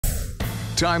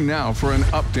Time now for an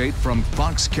update from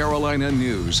Fox Carolina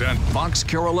News and Fox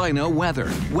Carolina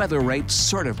Weather. Weather rates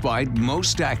certified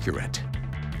most accurate.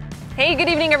 Hey, good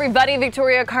evening, everybody.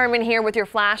 Victoria Carmen here with your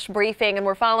flash briefing, and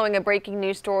we're following a breaking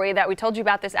news story that we told you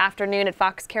about this afternoon at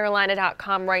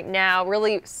foxcarolina.com right now.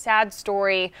 Really sad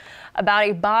story about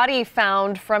a body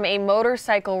found from a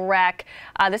motorcycle wreck.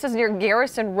 This is near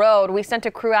Garrison Road. We sent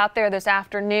a crew out there this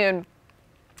afternoon.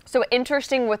 So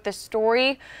interesting with this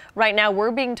story. Right now,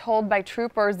 we're being told by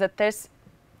troopers that this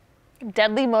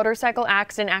deadly motorcycle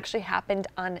accident actually happened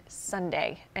on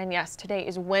Sunday. And yes, today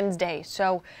is Wednesday.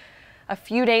 So a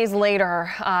few days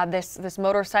later, this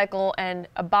motorcycle and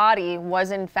a body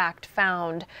was in fact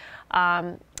found,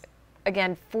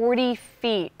 again, 40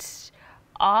 feet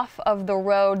off of the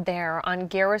road there on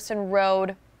Garrison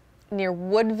Road near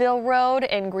Woodville Road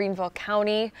in Greenville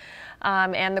County.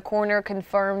 And the coroner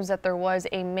confirms that there was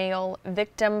a male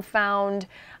victim found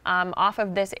off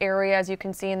of this area, as you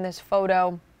can see in this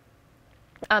photo.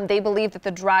 They believe that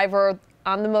the driver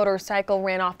on the motorcycle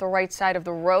ran off the right side of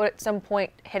the road at some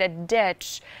point, hit a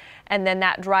ditch, and then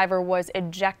that driver was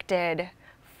ejected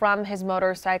from his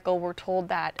motorcycle. We're told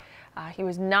that he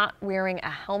was not wearing a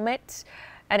helmet.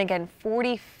 And again,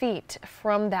 40 feet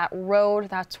from that road,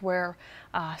 that's where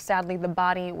sadly the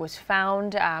body was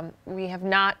found. We have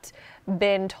not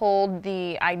been told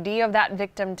the ID of that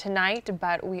victim tonight,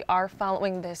 but we are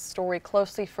following this story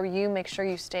closely for you. Make sure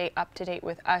you stay up to date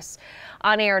with us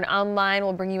on air and online.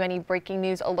 We'll bring you any breaking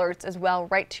news alerts as well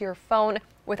right to your phone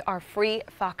with our free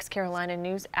Fox Carolina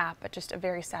News app. But just a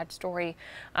very sad story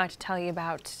to tell you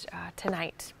about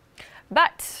tonight.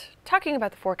 But talking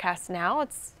about the forecast now,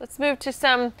 let's move to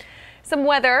some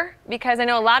weather, because I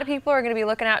know a lot of people are going to be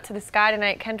looking out to the sky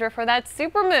tonight, Kendra, for that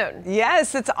super moon.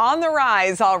 Yes, it's on the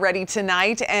rise already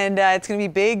tonight, and it's going to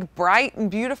be big, bright,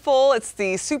 and beautiful. It's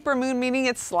the super moon, meaning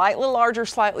it's slightly larger,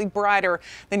 slightly brighter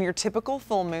than your typical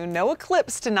full moon. No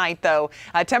eclipse tonight, though.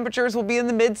 Temperatures will be in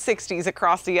the mid-60s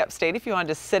across the upstate if you wanted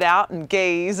to sit out and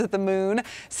gaze at the moon.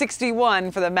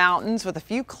 61 for the mountains with a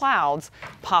few clouds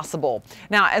possible.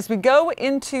 Now, as we go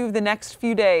into the next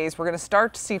few days, we're going to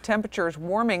start to see temperatures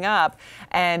warming up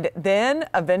and then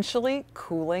eventually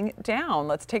cooling down.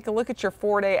 Let's take a look at your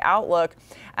 4-day outlook,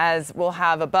 as we'll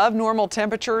have above normal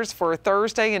temperatures for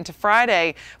Thursday into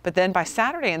Friday, but then by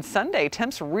Saturday and Sunday,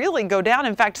 temps really go down.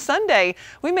 In fact, Sunday,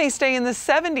 we may stay in the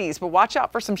 70s, but watch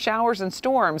out for some showers and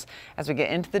storms as we get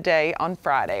into the day on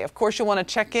Friday. Of course, you'll want to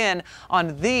check in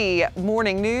on the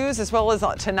morning news as well as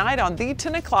tonight on the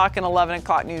 10 o'clock and 11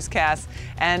 o'clock newscasts,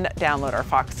 and download our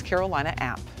Fox Carolina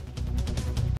app.